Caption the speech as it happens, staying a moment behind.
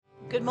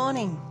Good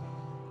morning.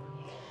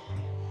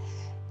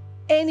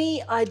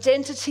 Any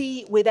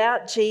identity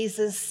without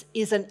Jesus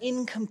is an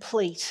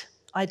incomplete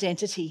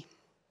identity.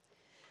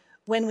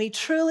 When we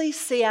truly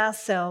see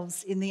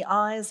ourselves in the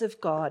eyes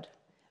of God,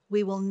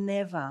 we will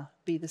never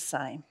be the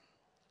same.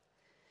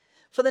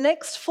 For the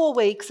next 4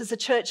 weeks as a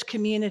church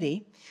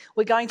community,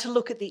 we're going to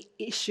look at the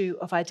issue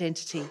of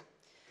identity.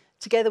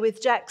 Together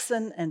with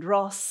Jackson and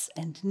Ross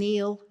and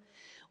Neil,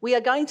 we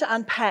are going to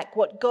unpack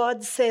what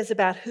God says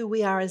about who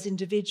we are as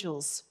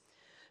individuals,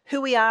 who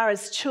we are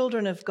as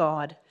children of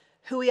God,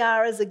 who we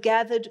are as a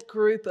gathered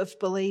group of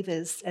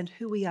believers, and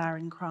who we are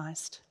in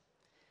Christ.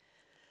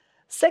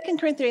 2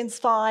 Corinthians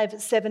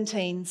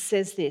 5:17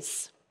 says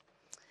this: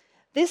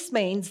 "This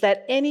means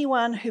that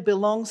anyone who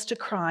belongs to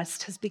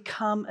Christ has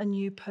become a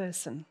new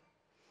person.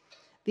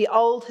 The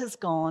old has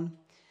gone,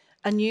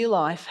 a new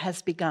life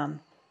has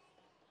begun."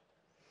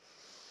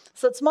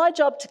 So it's my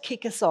job to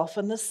kick us off,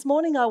 and this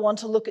morning I want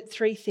to look at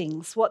 3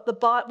 things: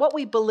 what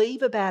we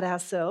believe about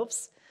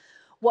ourselves,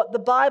 what the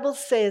Bible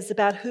says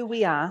about who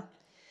we are,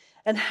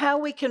 and how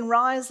we can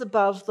rise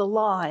above the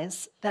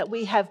lies that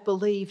we have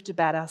believed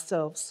about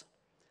ourselves.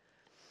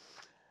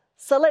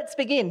 So let's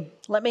begin.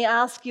 Let me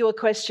ask you a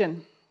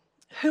question.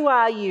 Who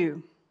are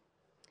you?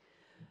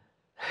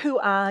 Who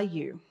are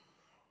you?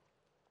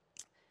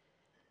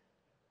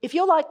 If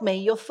you're like me,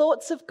 your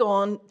thoughts have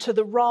gone to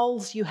the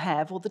roles you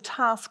have or the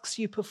tasks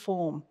you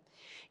perform.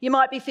 You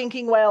might be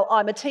thinking, well,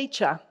 I'm a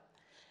teacher.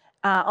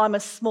 I'm a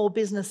small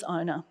business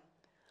owner.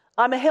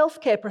 I'm a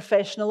healthcare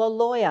professional, a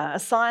lawyer, a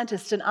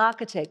scientist, an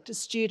architect, a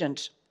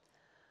student.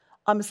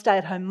 I'm a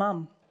stay-at-home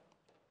mum.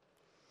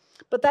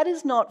 But that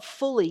is not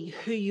fully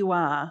who you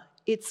are.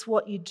 It's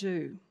what you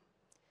do.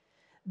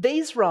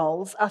 These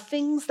roles are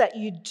things that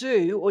you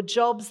do or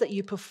jobs that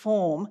you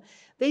perform.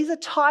 These are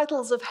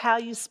titles of how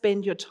you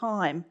spend your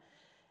time,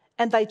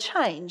 and they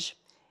change.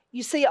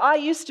 You see, I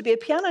used to be a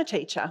piano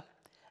teacher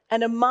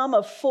and a mum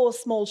of 4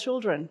 small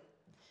children,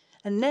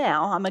 and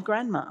now I'm a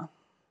grandma.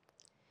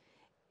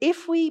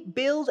 If we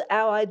build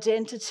our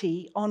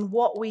identity on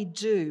what we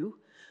do,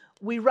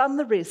 we run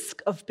the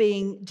risk of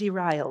being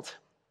derailed.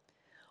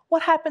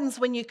 What happens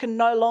when you can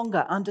no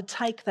longer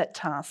undertake that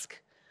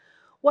task?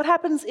 What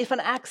happens if an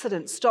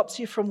accident stops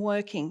you from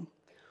working,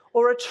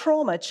 or a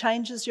trauma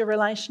changes your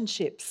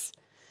relationships,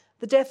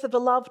 the death of a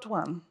loved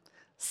one,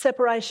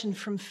 separation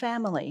from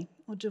family,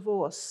 or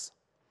divorce?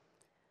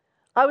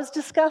 I was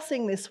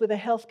discussing this with a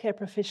healthcare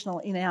professional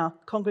in our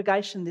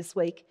congregation this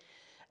week,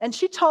 and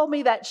she told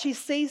me that she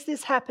sees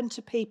this happen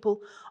to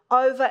people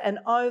over and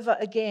over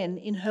again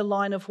in her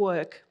line of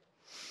work.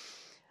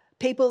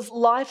 People's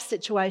life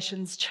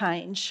situations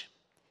change,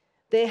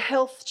 their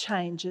health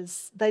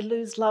changes, they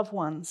lose loved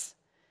ones,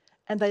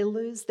 and they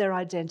lose their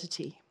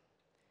identity.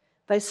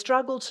 They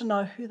struggle to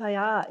know who they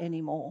are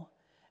anymore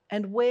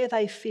and where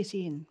they fit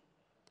in.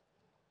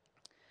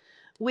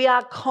 We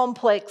are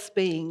complex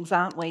beings,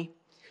 aren't we?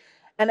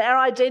 And our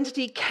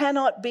identity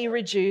cannot be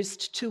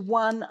reduced to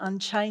one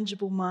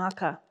unchangeable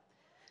marker.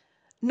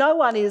 No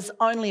one is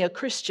only a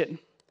Christian,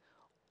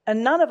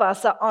 and none of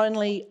us are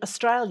only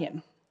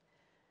Australian.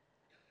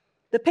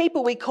 The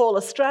people we call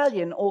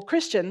Australian or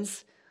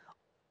Christians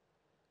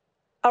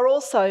are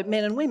also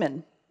men and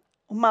women,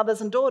 or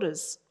mothers and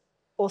daughters,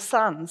 or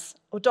sons,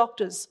 or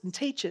doctors and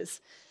teachers,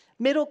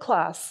 middle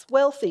class,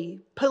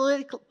 wealthy,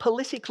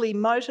 politically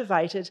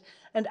motivated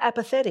and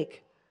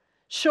apathetic,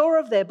 sure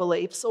of their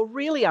beliefs or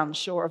really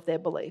unsure of their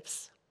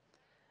beliefs.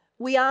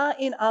 We are,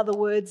 in other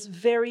words,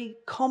 very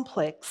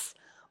complex,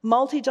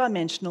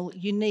 multidimensional,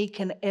 unique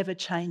and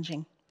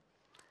ever-changing.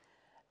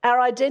 Our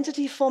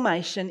identity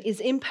formation is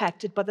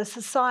impacted by the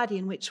society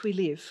in which we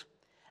live,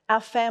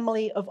 our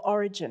family of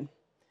origin,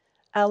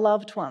 our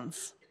loved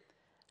ones,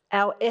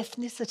 our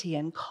ethnicity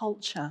and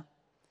culture,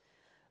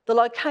 the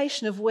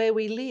location of where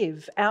we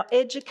live, our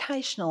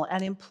educational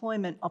and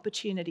employment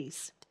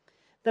opportunities,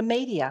 the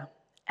media,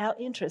 our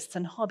interests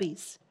and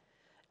hobbies,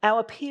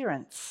 our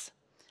appearance,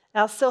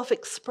 our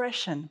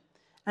self-expression,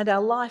 and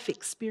our life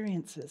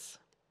experiences.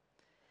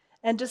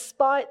 And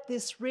despite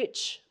this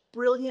rich,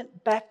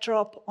 brilliant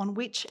backdrop on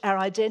which our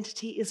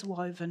identity is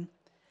woven,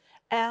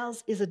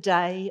 ours is a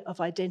day of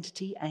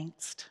identity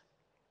angst.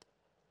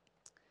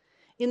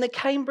 In the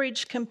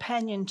Cambridge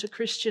Companion to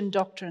Christian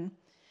Doctrine,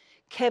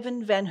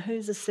 Kevin Van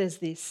Hooser says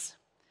this: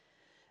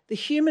 "The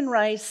human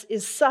race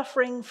is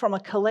suffering from a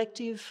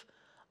collective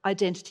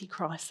identity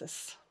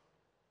crisis."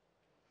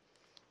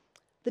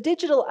 The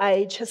digital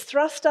age has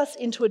thrust us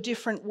into a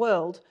different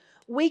world.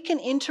 We can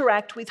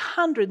interact with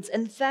hundreds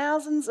and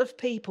thousands of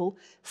people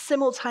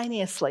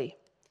simultaneously.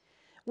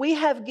 We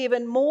have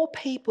given more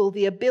people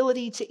the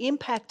ability to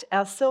impact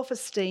our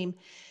self-esteem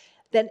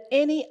than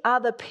any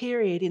other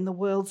period in the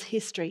world's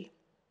history.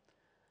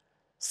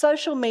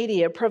 Social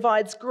media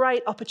provides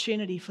great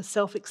opportunity for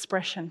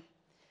self-expression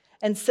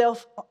and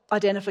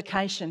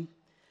self-identification.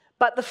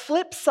 But the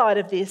flip side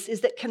of this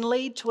is that it can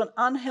lead to an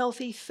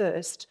unhealthy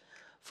thirst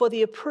for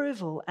the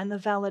approval and the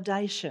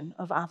validation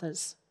of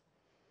others.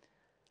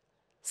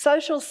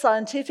 Social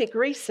scientific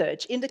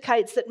research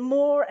indicates that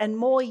more and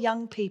more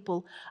young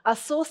people are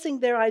sourcing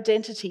their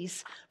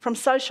identities from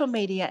social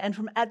media and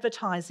from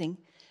advertising,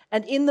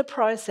 and in the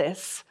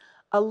process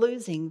are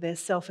losing their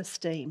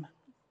self-esteem.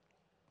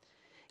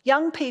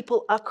 Young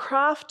people are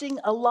crafting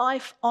a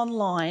life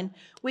online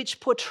which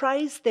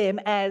portrays them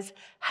as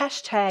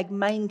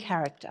 #main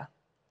character.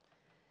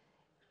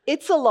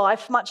 It's a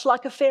life much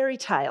like a fairy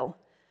tale,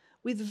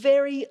 with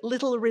very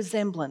little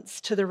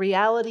resemblance to the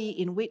reality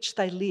in which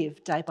they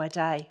live day by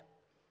day.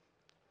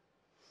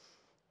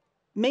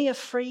 Mia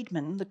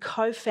Friedman, the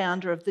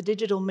co-founder of the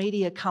digital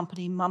media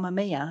company Mamma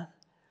Mia,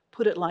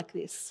 put it like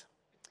this: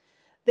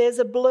 there's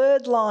a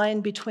blurred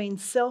line between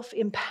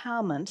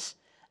self-empowerment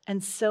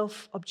and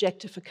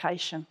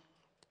self-objectification.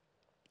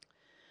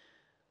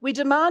 We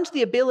demand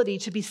the ability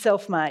to be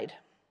self-made.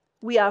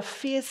 We are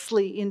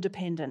fiercely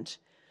independent.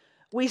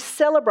 We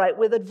celebrate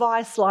with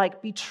advice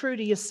like, be true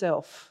to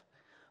yourself,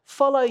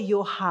 follow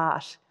your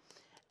heart,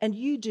 and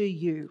you do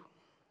you.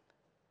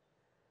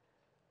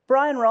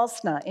 Brian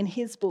Rosner, in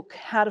his book,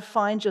 How to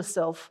Find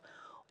Yourself,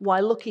 Why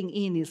Looking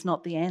In Is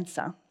Not the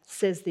Answer,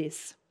 says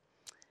this: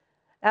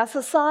 our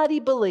society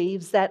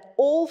believes that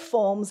all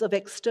forms of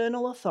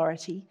external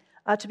authority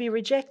are to be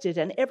rejected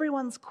and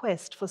everyone's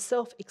quest for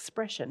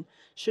self-expression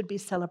should be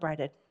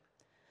celebrated.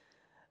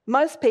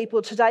 Most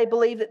people today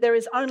believe that there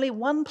is only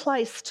one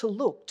place to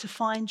look to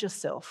find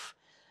yourself,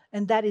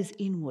 and that is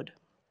inward.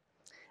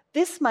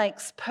 This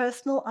makes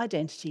personal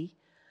identity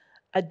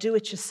a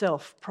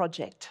do-it-yourself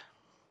project.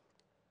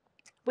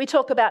 We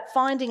talk about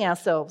finding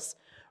ourselves,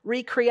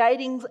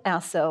 recreating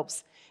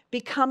ourselves,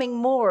 becoming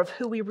more of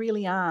who we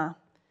really are.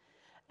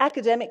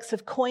 Academics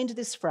have coined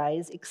this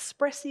phrase,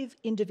 expressive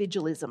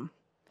individualism.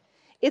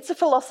 It's a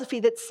philosophy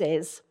that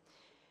says,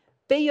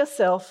 be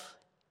yourself.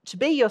 To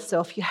be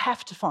yourself, you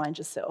have to find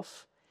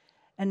yourself.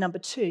 And number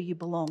two, you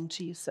belong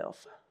to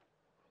yourself.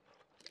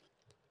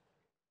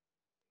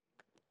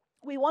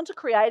 We want to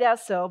create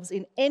ourselves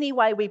in any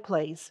way we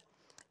please.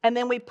 And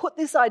then we put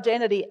this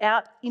identity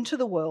out into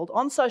the world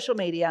on social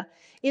media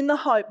in the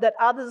hope that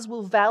others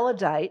will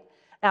validate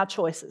our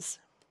choices.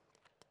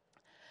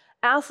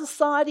 Our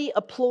society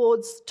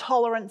applauds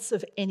tolerance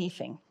of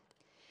anything.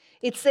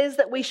 It says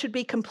that we should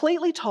be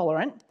completely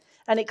tolerant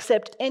and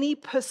accept any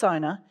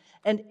persona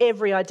and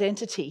every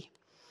identity.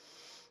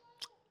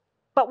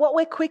 But what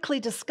we're quickly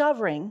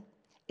discovering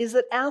is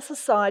that our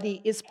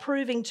society is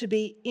proving to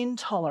be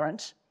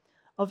intolerant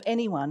of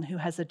anyone who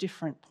has a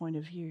different point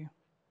of view.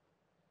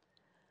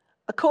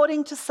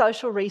 According to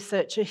social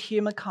researcher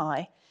Hugh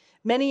Mackay,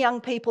 many young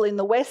people in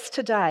the West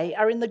today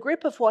are in the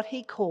grip of what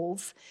he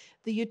calls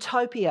the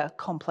utopia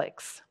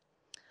complex,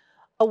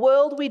 a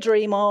world we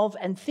dream of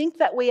and think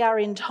that we are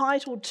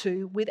entitled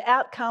to with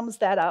outcomes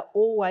that are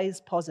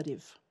always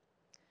positive.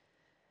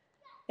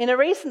 In a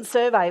recent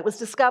survey, it was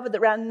discovered that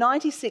around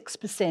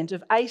 96%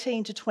 of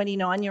 18 to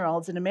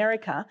 29-year-olds in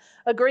America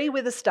agree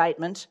with the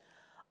statement,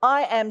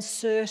 I am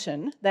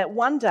certain that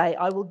one day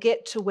I will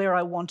get to where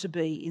I want to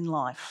be in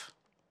life.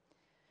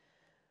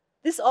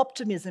 This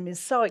optimism is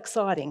so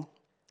exciting.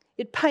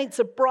 It paints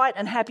a bright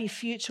and happy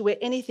future where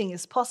anything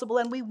is possible,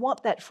 and we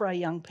want that for our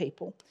young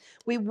people.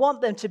 We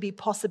want them to be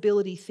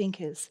possibility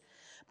thinkers,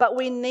 but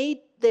we need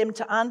them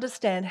to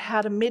understand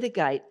how to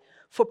mitigate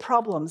for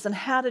problems and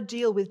how to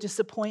deal with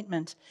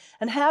disappointment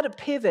and how to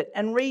pivot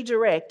and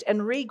redirect and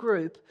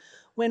regroup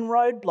when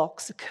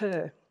roadblocks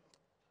occur.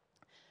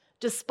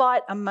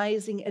 Despite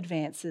amazing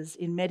advances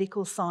in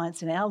medical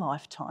science in our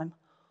lifetime,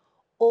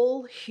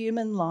 all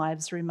human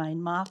lives remain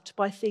marked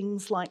by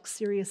things like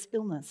serious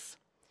illness,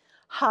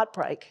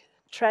 heartbreak,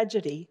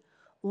 tragedy,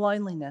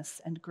 loneliness,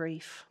 and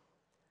grief.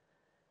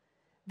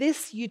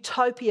 This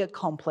utopia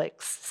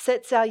complex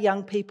sets our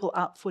young people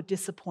up for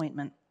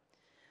disappointment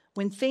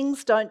when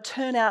things don't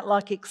turn out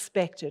like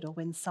expected or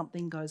when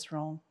something goes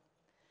wrong.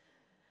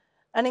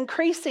 An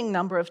increasing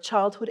number of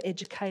childhood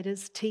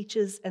educators,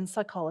 teachers, and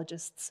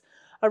psychologists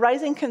are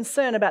raising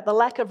concern about the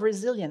lack of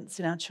resilience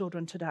in our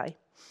children today.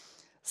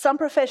 Some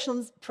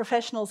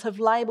professionals have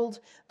labelled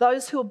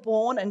those who are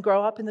born and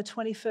grow up in the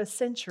 21st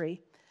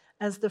century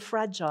as the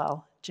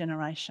fragile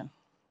generation.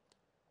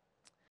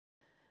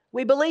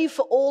 We believe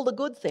for all the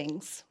good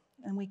things,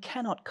 and we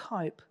cannot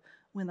cope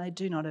when they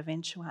do not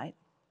eventuate.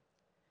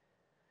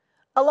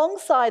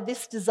 Alongside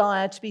this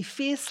desire to be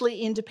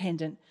fiercely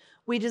independent,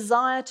 we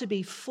desire to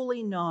be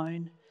fully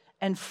known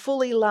and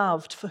fully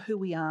loved for who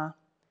we are.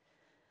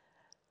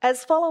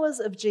 As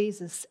followers of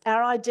Jesus,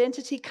 our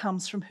identity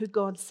comes from who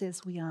God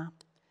says we are.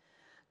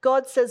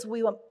 God says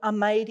we are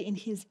made in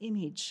his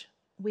image.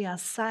 We are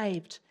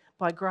saved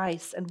by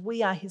grace and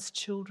we are his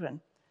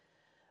children.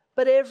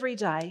 But every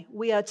day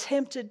we are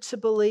tempted to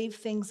believe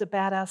things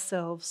about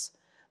ourselves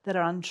that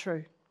are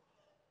untrue.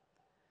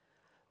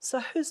 So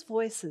whose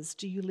voices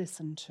do you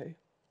listen to?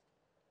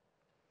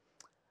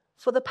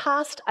 For the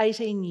past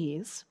 18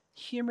 years,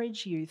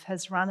 Humeridge Youth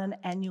has run an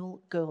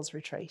annual girls'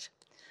 retreat.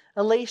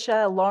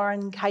 Alicia,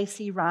 Lauren,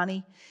 Casey,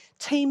 Rani,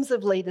 teams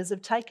of leaders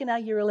have taken our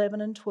Year 11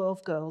 and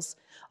 12 girls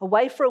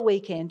away for a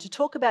weekend to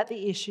talk about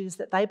the issues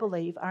that they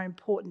believe are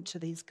important to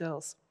these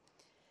girls.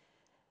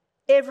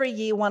 Every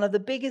year, one of the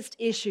biggest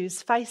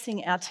issues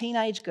facing our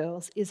teenage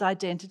girls is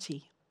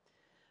identity.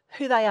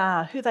 Who they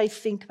are, who they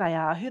think they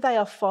are, who they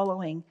are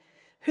following,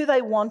 who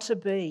they want to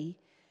be,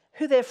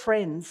 who their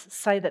friends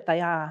say that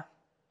they are.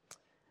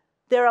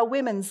 There are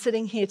women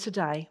sitting here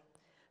today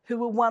who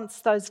were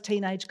once those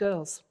teenage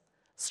girls,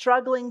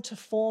 struggling to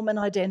form an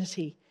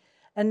identity,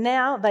 and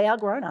now they are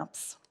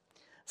grown-ups.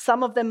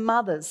 Some of them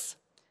mothers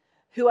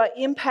who are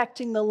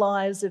impacting the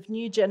lives of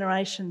new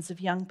generations of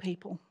young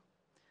people.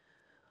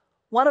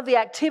 One of the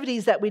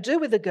activities that we do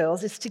with the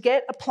girls is to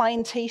get a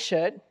plain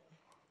t-shirt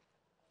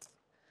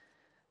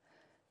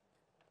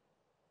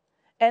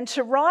and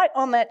to write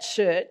on that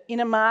shirt in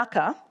a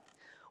marker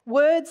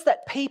words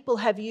that people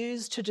have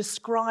used to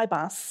describe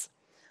us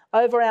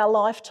over our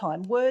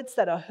lifetime, words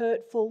that are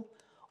hurtful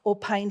or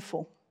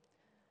painful.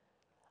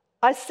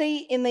 I see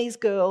in these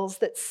girls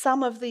that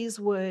some of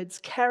these words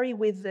carry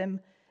with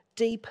them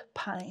deep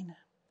pain.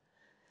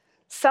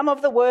 Some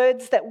of the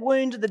words that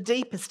wound the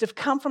deepest have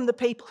come from the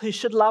people who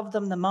should love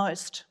them the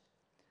most.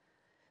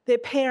 Their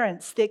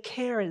parents, their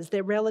carers,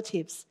 their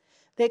relatives,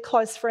 their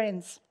close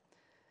friends.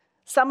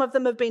 Some of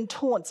them have been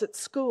taunts at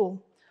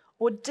school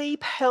or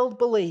deep-held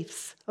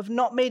beliefs of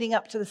not meeting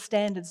up to the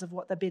standards of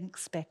what they've been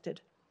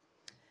expected.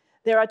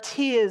 There are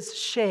tears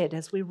shed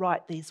as we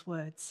write these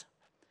words.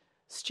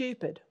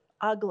 Stupid,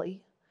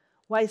 ugly,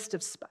 waste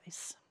of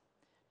space,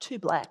 too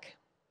black,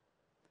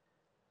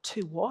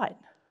 too white,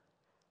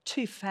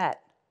 too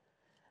fat,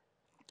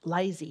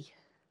 lazy,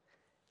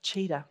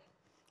 cheater,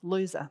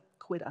 loser,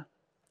 quitter.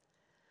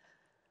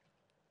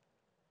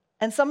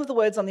 And some of the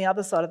words on the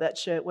other side of that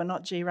shirt were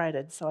not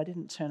G-rated, so I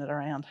didn't turn it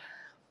around.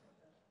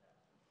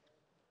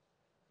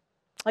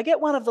 I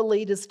get one of the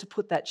leaders to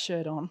put that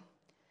shirt on,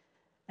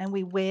 and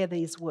we wear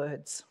these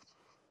words.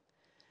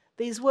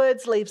 These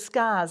words leave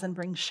scars and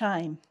bring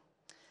shame.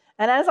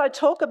 And as I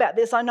talk about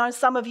this, I know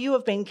some of you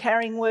have been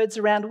carrying words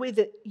around with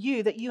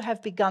you that you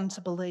have begun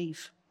to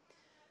believe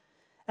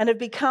and have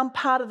become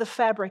part of the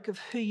fabric of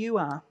who you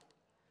are.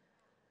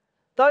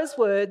 Those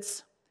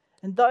words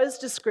and those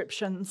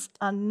descriptions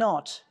are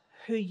not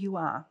who you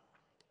are.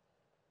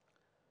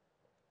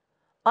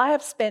 I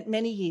have spent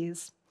many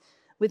years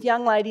with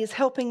young ladies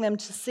helping them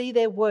to see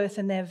their worth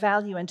and their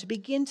value and to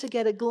begin to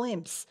get a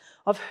glimpse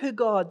of who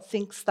God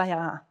thinks they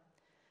are.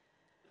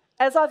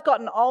 As I've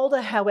gotten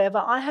older,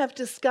 however, I have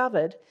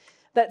discovered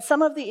that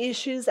some of the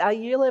issues our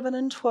year 11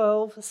 and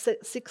 12,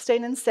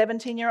 16 and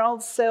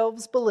 17-year-old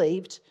selves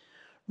believed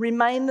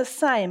remain the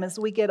same as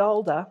we get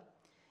older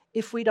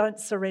if we don't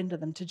surrender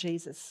them to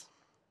Jesus.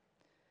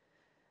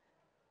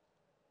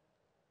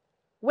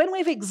 When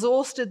we've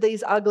exhausted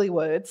these ugly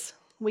words,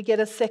 we get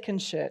a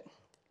second shirt.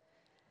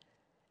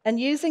 And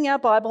using our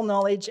Bible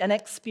knowledge and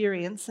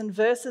experience and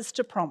verses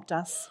to prompt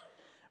us,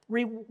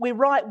 we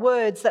write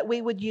words that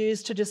we would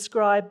use to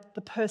describe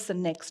the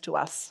person next to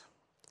us.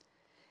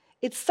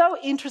 It's so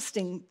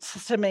interesting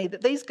to me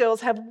that these girls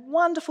have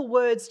wonderful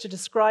words to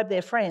describe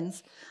their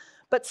friends,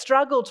 but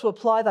struggle to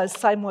apply those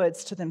same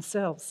words to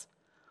themselves.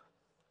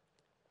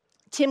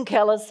 Tim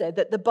Keller said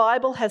that the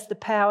Bible has the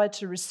power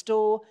to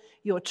restore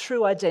your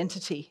true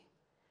identity.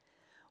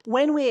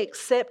 When we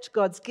accept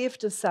God's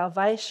gift of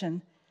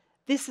salvation,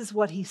 this is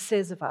what he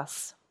says of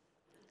us.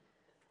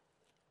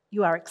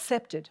 You are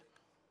accepted.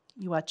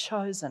 You are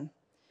chosen.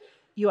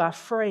 You are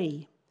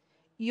free.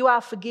 You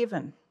are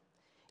forgiven.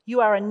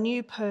 You are a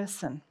new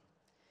person.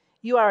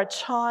 You are a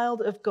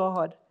child of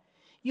God.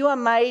 You are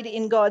made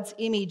in God's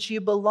image.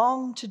 You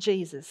belong to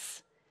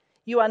Jesus.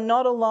 You are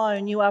not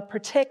alone. You are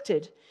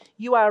protected.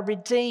 You are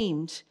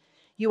redeemed.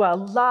 You are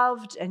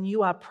loved and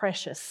you are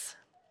precious.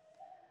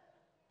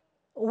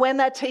 When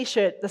that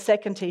t-shirt, the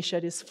second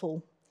t-shirt, is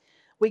full,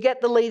 we get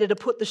the leader to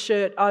put the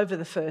shirt over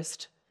the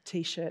first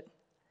t-shirt.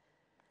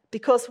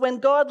 Because when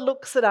God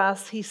looks at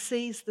us, he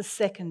sees the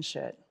second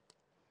shirt.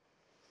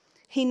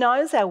 He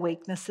knows our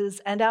weaknesses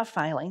and our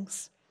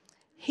failings.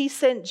 He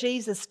sent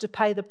Jesus to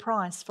pay the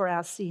price for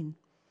our sin.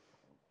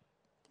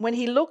 When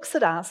he looks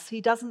at us,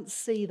 he doesn't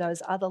see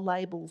those other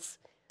labels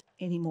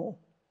anymore.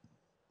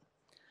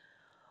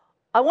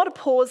 I want to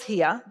pause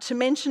here to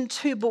mention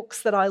two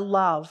books that I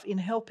love in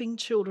helping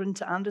children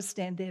to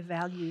understand their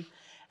value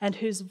and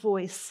whose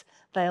voice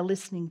they are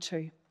listening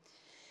to.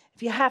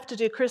 If you have to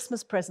do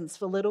Christmas presents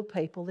for little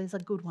people, these are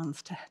good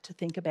ones to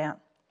think about.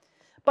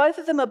 Both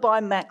of them are by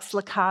Max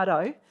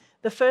Lucado.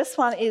 The first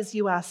one is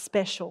You Are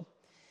Special.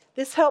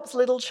 This helps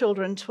little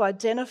children to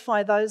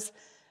identify those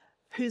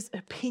whose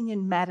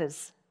opinion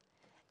matters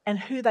and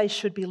who they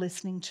should be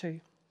listening to.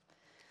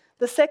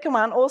 The second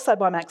one, also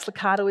by Max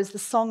Lucado, is The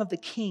Song of the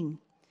King.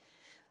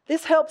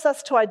 This helps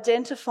us to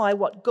identify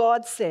what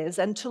God says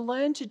and to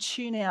learn to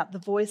tune out the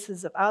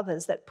voices of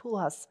others that pull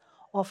us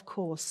off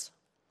course.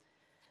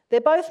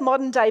 They're both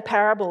modern-day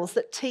parables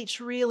that teach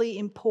really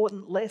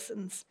important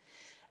lessons.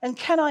 And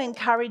can I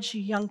encourage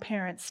you, young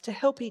parents, to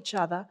help each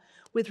other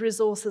with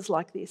resources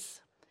like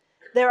this?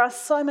 There are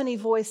so many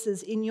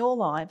voices in your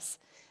lives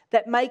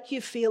that make you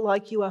feel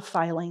like you are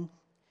failing.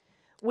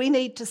 We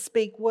need to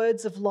speak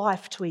words of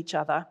life to each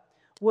other,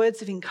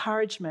 words of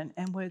encouragement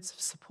and words of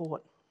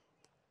support.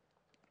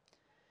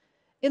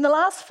 In the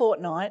last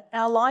fortnight,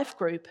 our life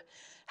group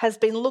has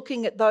been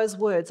looking at those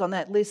words on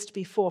that list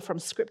before from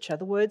Scripture,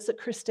 the words that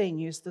Christine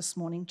used this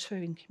morning too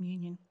in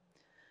communion.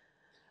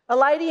 A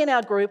lady in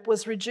our group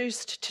was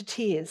reduced to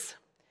tears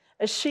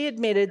as she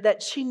admitted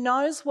that she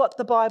knows what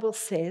the Bible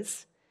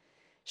says.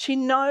 She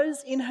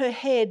knows in her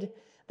head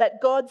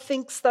that God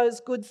thinks those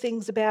good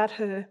things about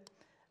her,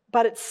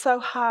 but it's so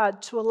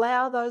hard to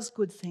allow those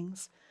good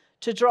things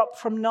to drop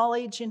from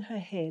knowledge in her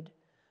head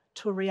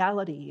to a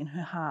reality in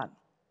her heart.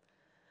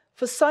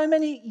 For so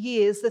many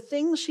years, the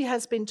things she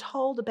has been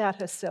told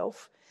about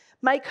herself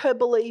make her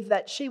believe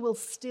that she will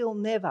still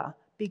never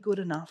be good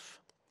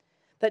enough,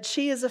 that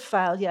she is a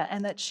failure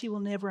and that she will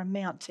never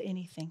amount to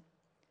anything.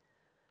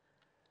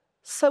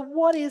 So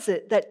what is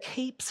it that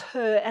keeps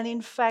her, and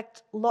in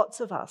fact lots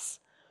of us,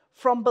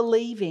 from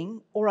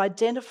believing or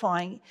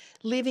identifying,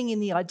 living in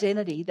the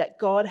identity that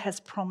God has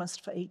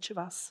promised for each of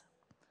us?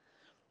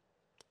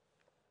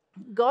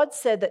 God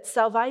said that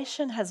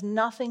salvation has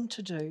nothing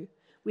to do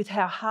with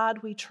how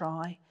hard we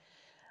try,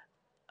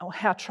 or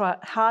how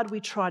hard we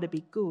try to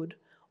be good,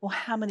 or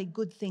how many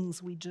good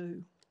things we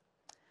do.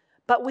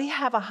 But we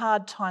have a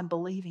hard time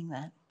believing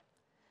that.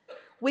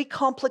 We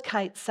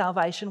complicate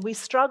salvation. We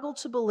struggle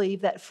to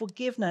believe that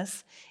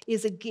forgiveness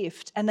is a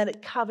gift and that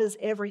it covers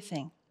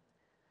everything.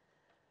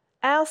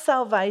 Our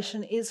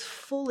salvation is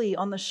fully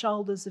on the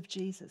shoulders of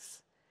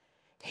Jesus.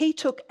 He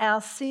took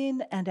our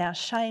sin and our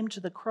shame to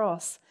the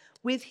cross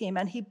with him,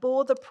 and he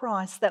bore the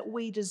price that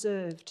we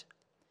deserved.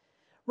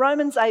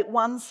 Romans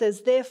 8:1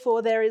 says,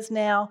 "Therefore there is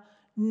now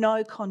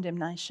no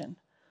condemnation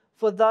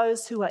for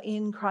those who are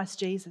in Christ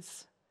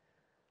Jesus."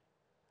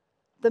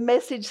 The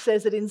Message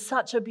says it in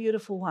such a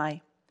beautiful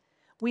way.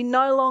 We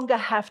no longer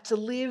have to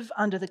live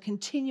under the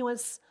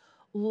continuous,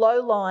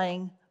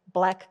 low-lying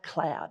black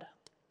cloud.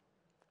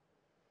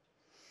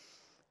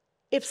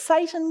 If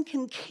Satan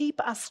can keep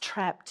us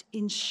trapped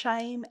in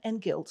shame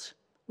and guilt,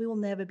 we will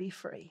never be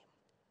free.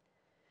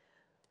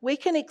 We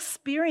can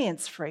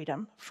experience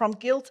freedom from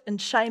guilt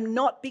and shame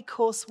not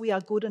because we are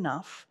good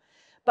enough,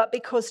 but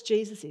because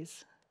Jesus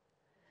is.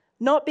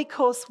 Not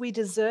because we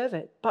deserve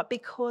it, but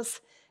because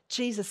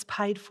Jesus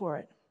paid for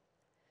it.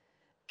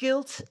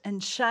 Guilt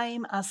and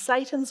shame are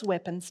Satan's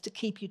weapons to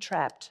keep you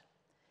trapped.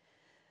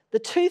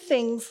 These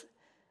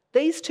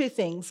two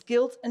things,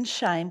 guilt and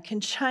shame,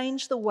 can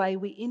change the way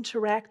we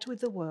interact with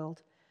the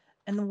world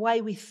and the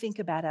way we think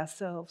about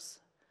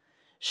ourselves.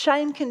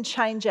 Shame can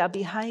change our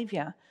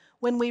behaviour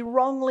when we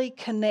wrongly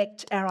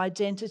connect our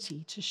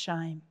identity to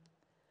shame.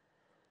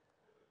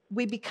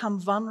 We become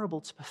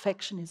vulnerable to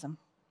perfectionism.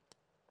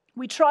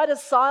 We try to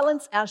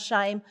silence our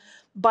shame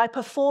by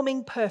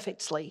performing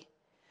perfectly.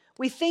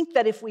 We think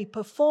that if we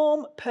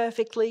perform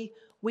perfectly,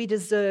 we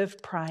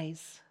deserve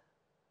praise.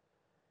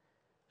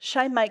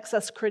 Shame makes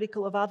us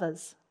critical of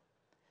others.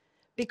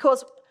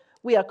 Because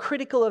we are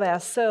critical of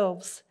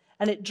ourselves,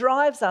 and it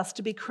drives us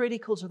to be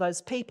critical to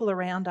those people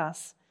around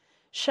us.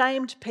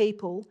 Shamed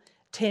people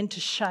tend to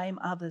shame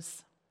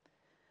others.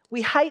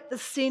 We hate the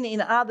sin in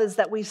others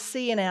that we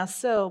see in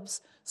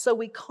ourselves, so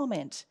we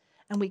comment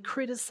and we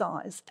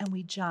criticise and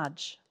we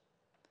judge.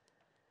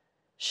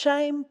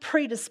 Shame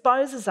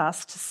predisposes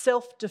us to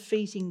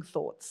self-defeating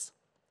thoughts.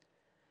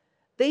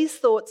 These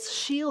thoughts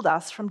shield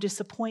us from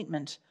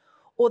disappointment,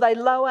 or they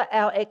lower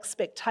our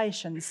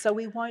expectations so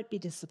we won't be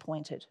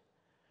disappointed.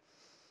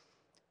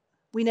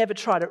 We never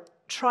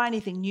try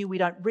anything new, we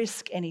don't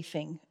risk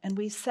anything, and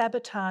we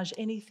sabotage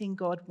anything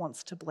God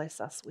wants to bless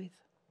us with.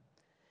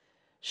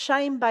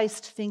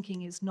 Shame-based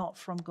thinking is not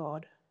from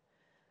God.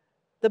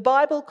 The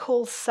Bible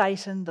calls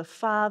Satan the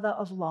father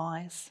of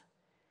lies.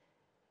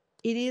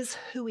 It is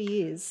who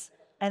he is,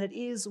 and it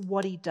is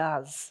what he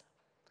does.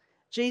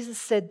 Jesus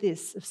said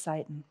this of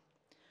Satan: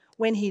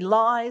 "When he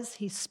lies,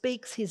 he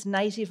speaks his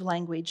native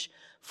language,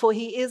 for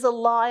he is a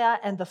liar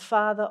and the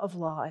father of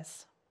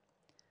lies."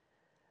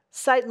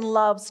 Satan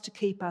loves to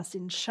keep us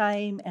in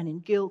shame and in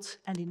guilt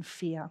and in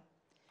fear.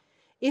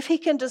 If he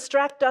can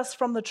distract us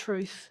from the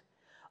truth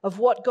of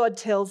what God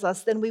tells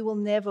us, then we will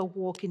never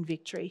walk in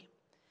victory.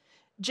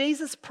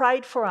 Jesus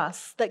prayed for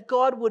us that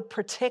God would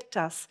protect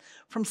us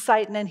from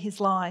Satan and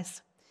his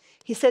lies.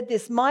 He said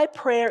this: "My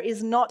prayer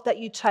is not that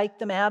you take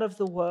them out of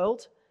the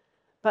world,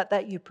 but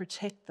that you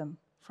protect them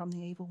from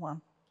the evil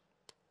one."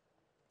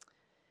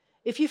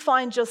 If you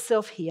find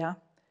yourself here,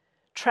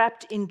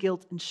 trapped in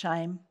guilt and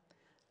shame,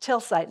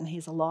 tell Satan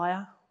he's a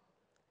liar.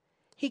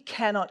 He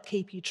cannot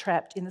keep you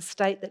trapped in the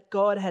state that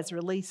God has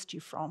released you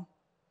from.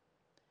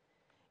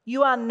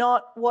 You are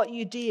not what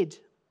you did.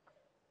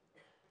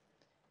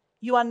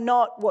 You are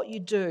not what you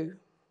do.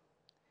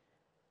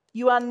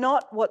 You are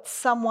not what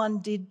someone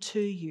did to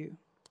you.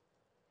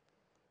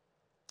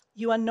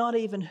 You are not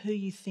even who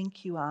you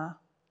think you are.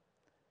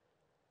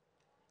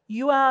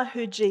 You are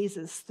who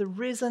Jesus, the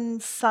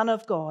risen Son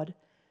of God,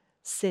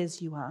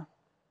 says you are.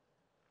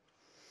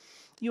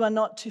 You are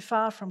not too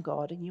far from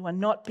God, and you are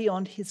not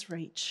beyond his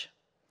reach.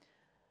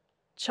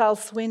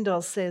 Charles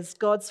Swindoll says,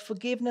 "God's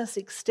forgiveness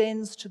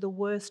extends to the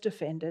worst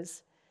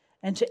offenders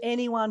and to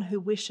anyone who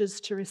wishes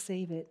to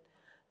receive it,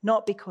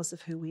 not because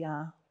of who we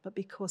are, but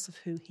because of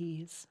who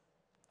he is.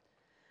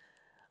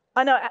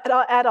 I know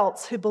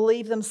adults who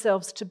believe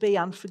themselves to be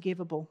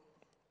unforgivable.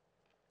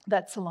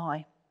 That's a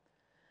lie.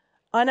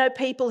 I know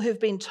people who've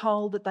been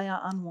told that they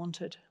are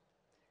unwanted.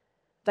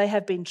 They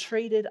have been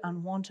treated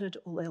unwanted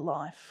all their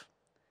life.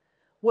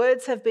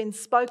 Words have been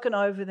spoken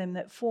over them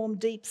that form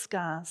deep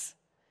scars.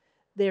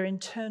 Their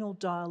internal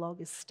dialogue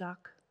is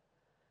stuck.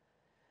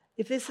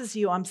 If this is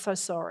you, I'm so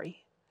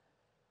sorry.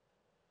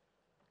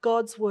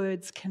 God's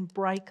words can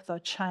break the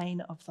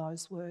chain of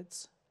those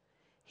words.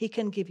 He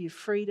can give you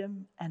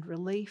freedom and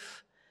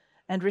relief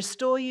and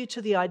restore you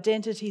to the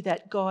identity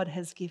that God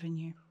has given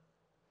you.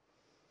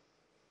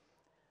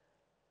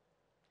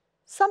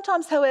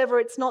 Sometimes, however,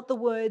 it's not the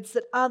words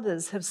that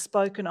others have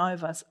spoken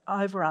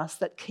over us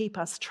that keep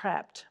us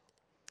trapped.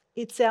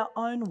 It's our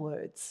own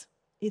words.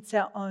 It's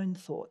our own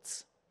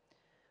thoughts.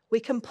 We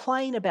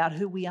complain about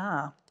who we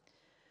are.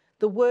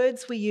 The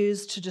words we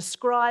use to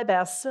describe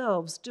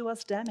ourselves do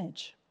us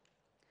damage.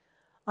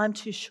 I'm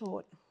too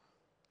short.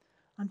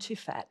 I'm too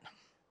fat.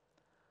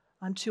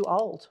 I'm too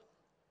old.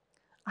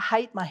 I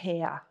hate my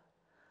hair.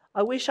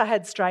 I wish I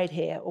had straight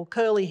hair or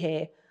curly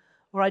hair,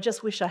 or I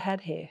just wish I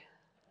had hair.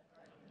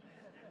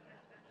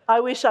 I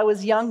wish I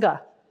was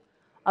younger.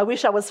 I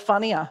wish I was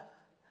funnier.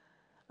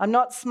 I'm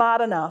not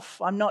smart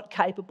enough. I'm not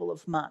capable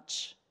of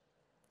much.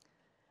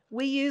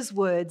 We use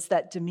words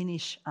that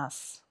diminish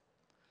us.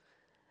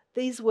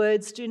 These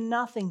words do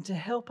nothing to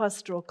help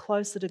us draw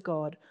closer to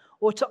God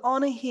or to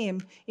honour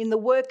him in the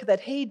work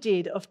that he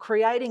did of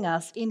creating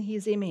us in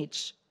his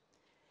image.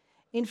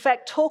 In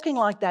fact, talking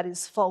like that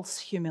is false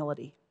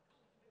humility.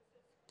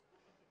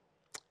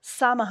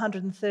 Psalm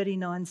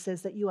 139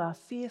 says that you are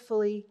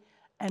fearfully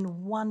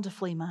and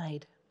wonderfully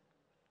made.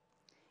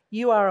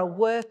 You are a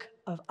work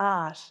of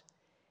art.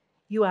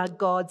 You are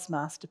God's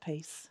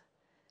masterpiece.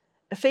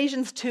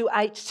 Ephesians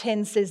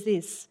 2:8-10 says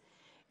this,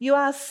 you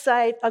are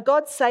saved,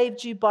 God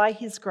saved you by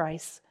his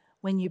grace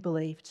when you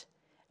believed.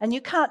 And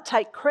you can't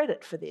take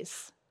credit for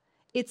this.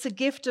 It's a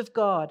gift of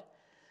God.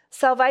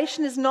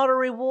 Salvation is not a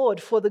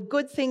reward for the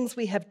good things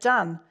we have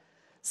done,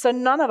 so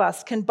none of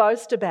us can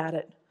boast about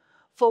it,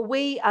 for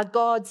we are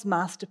God's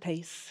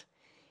masterpiece.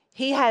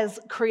 He has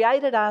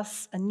created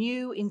us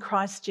anew in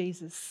Christ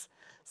Jesus,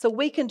 so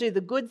we can do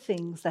the good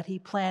things that he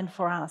planned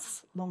for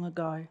us long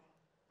ago.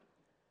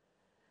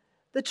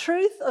 The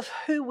truth of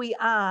who we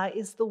are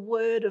is the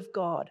Word of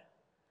God.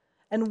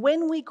 And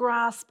when we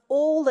grasp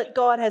all that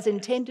God has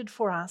intended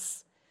for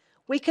us,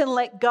 we can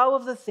let go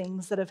of the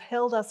things that have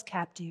held us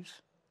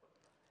captive.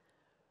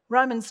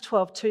 Romans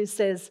 12:2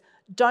 says,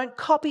 don't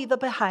copy the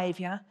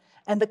behaviour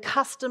and the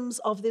customs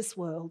of this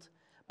world,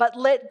 but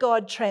let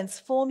God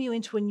transform you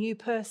into a new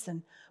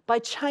person by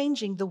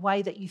changing the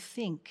way that you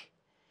think.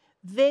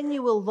 Then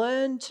you will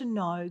learn to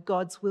know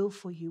God's will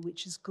for you,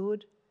 which is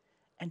good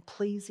and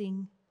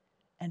pleasing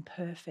and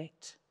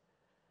perfect.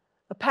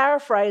 A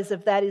paraphrase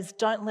of that is,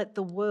 don't let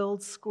the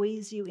world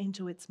squeeze you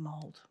into its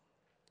mould.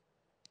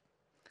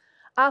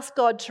 Ask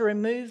God to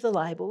remove the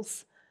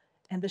labels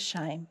and the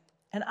shame,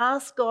 and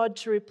ask God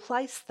to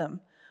replace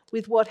them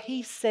with what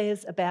he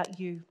says about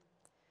you.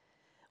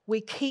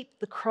 We keep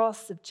the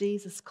cross of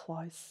Jesus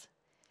close.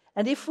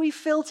 And if we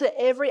filter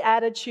every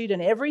attitude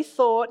and every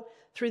thought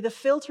through the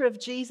filter of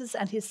Jesus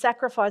and his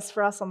sacrifice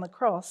for us on the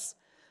cross,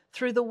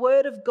 through the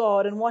word of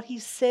God and what he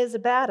says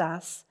about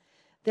us,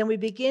 then we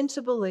begin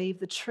to believe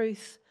the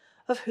truth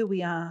of who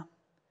we are.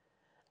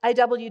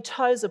 A.W.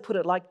 Tozer put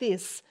it like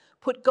this,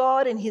 put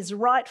God in his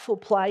rightful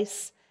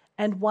place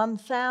and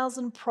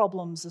 1,000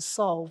 problems are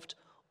solved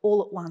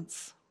all at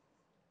once.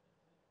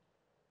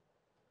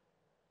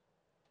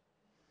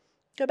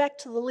 Go back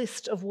to the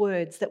list of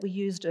words that we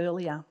used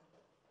earlier.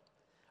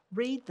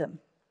 Read them.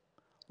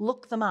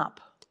 Look them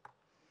up.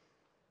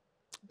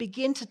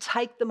 Begin to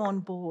take them on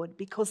board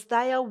because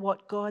they are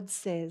what God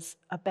says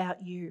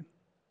about you.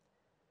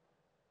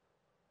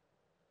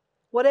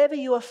 Whatever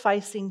you are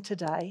facing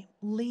today,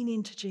 lean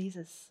into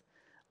Jesus.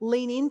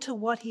 Lean into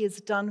what he has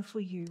done for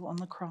you on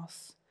the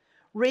cross.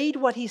 Read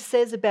what he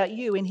says about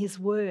you in his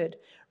word.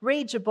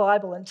 Read your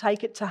Bible and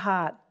take it to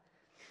heart.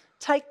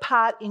 Take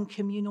part in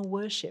communal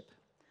worship.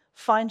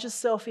 Find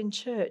yourself in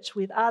church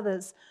with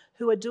others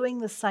who are doing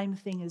the same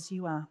thing as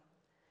you are.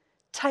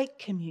 Take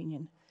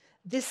communion.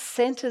 This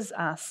centres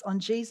us on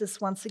Jesus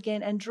once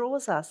again and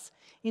draws us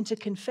into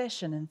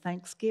confession and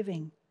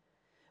thanksgiving.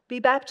 Be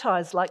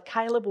baptised like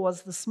Caleb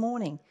was this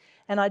morning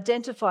and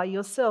identify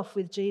yourself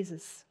with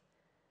Jesus.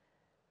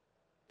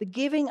 The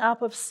giving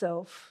up of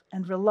self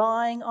and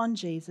relying on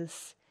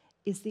Jesus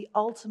is the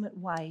ultimate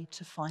way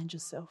to find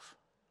yourself.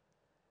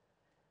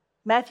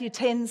 Matthew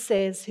 10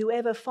 says,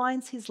 whoever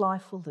finds his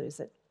life will lose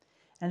it,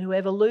 and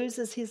whoever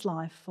loses his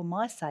life for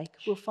my sake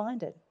will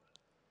find it.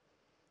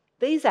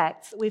 These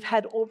acts we've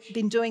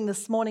been doing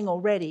this morning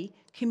already,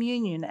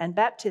 communion and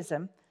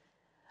baptism,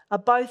 are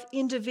both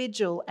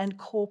individual and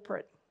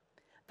corporate.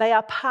 They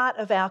are part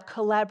of our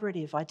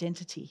collaborative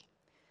identity.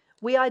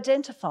 We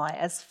identify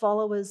as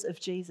followers of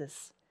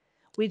Jesus.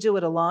 We do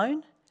it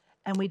alone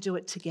and we do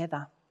it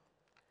together.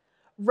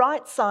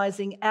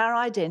 Right-sizing our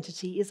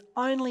identity is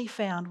only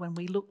found when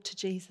we look to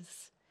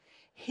Jesus.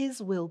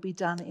 His will be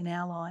done in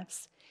our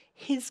lives.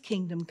 His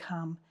kingdom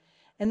come.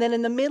 And then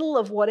in the middle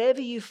of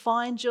whatever you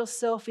find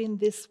yourself in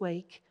this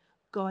week,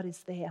 God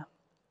is there.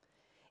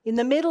 In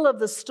the middle of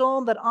the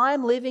storm that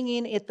I'm living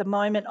in at the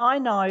moment, I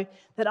know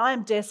that I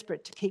am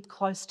desperate to keep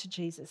close to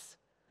Jesus.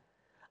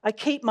 I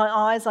keep my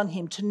eyes on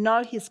him to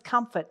know his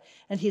comfort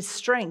and his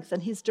strength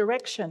and his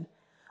direction.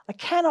 I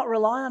cannot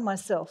rely on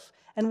myself,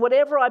 and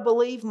whatever I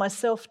believe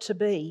myself to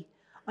be,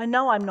 I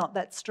know I'm not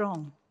that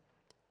strong.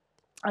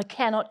 I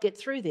cannot get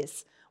through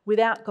this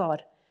without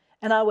God,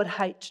 and I would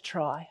hate to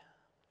try.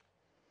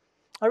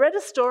 I read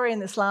a story in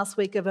this last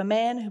week of a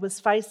man who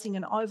was facing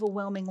an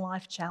overwhelming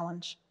life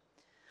challenge.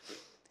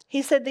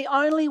 He said the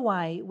only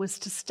way was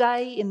to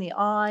stay in the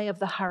eye of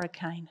the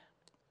hurricane.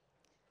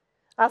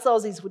 Us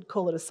Aussies would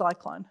call it a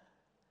cyclone.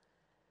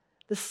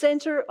 The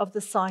centre of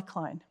the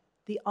cyclone,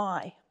 the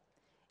eye,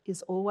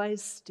 is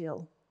always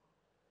still.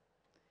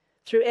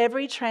 Through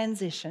every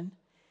transition,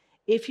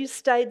 if you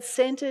stayed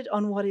centred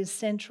on what is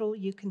central,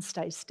 you can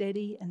stay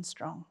steady and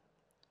strong.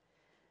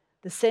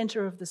 The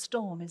centre of the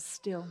storm is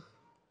still.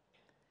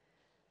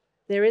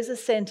 There is a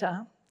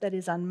centre that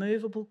is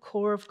unmovable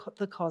core of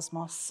the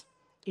cosmos.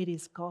 It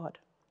is God.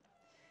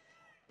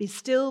 Be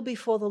still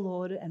before the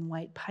Lord and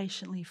wait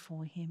patiently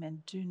for him,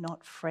 and do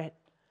not fret,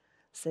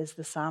 says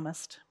the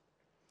psalmist.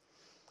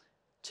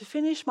 To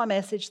finish my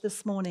message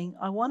this morning,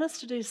 I want us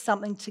to do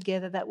something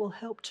together that will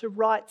help to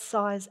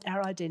right-size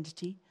our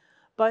identity,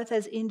 both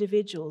as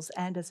individuals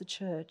and as a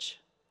church.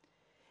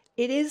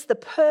 It is the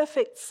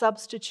perfect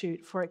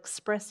substitute for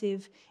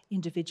expressive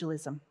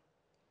individualism.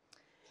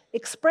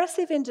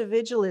 Expressive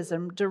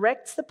individualism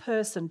directs the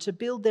person to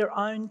build their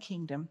own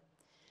kingdom.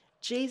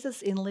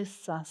 Jesus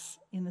enlists us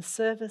in the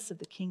service of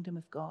the kingdom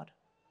of God.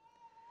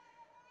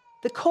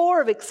 The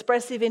core of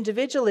expressive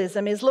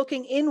individualism is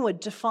looking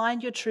inward to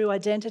find your true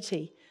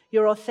identity,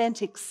 your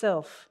authentic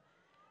self.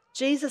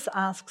 Jesus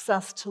asks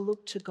us to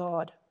look to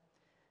God.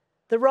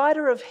 The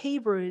writer of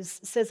Hebrews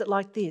says it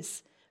like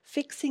this: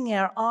 fixing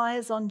our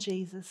eyes on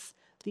Jesus,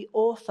 the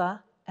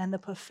author and the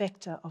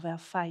perfecter of our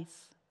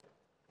faith.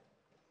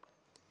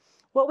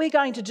 What we're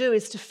going to do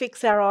is to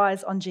fix our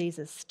eyes on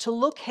Jesus, to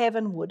look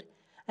heavenward,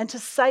 and to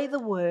say the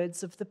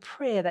words of the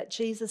prayer that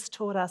Jesus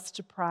taught us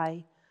to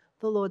pray,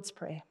 the Lord's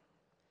Prayer.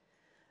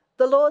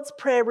 The Lord's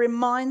Prayer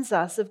reminds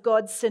us of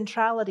God's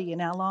centrality in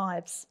our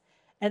lives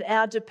and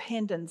our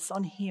dependence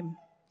on him.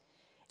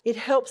 It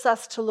helps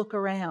us to look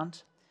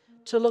around,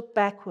 to look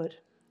backward,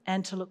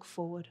 and to look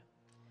forward.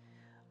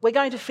 We're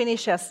going to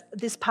finish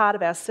this part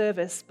of our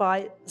service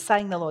by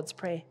saying the Lord's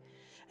Prayer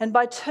and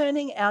by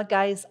turning our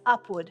gaze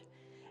upward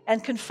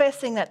and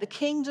confessing that the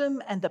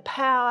kingdom and the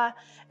power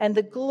and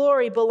the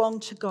glory belong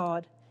to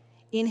God.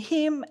 In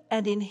him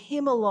and in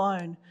him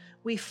alone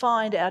we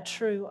find our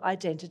true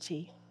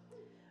identity.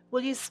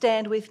 Will you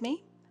stand with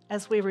me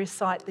as we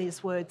recite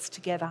these words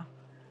together?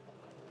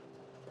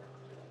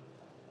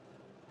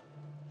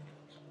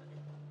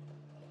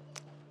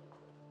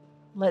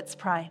 Let's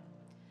pray.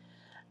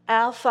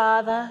 Our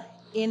Father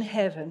in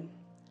heaven,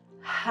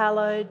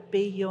 hallowed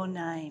be your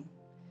name.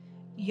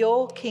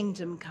 Your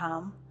kingdom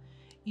come,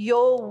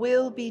 your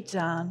will be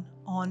done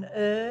on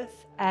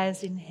earth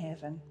as in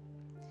heaven.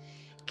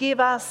 Give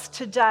us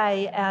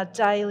today our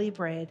daily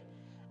bread,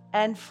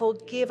 and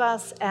forgive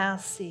us our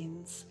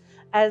sins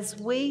as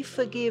we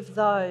forgive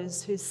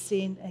those who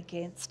sin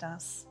against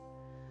us.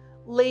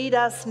 Lead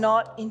us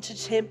not into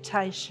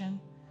temptation,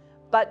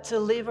 but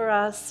deliver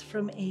us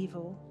from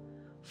evil.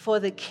 For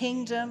the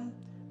kingdom,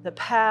 the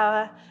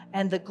power,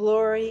 and the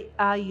glory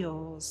are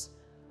yours,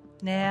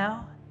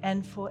 now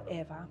and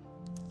forever.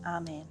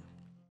 Amen.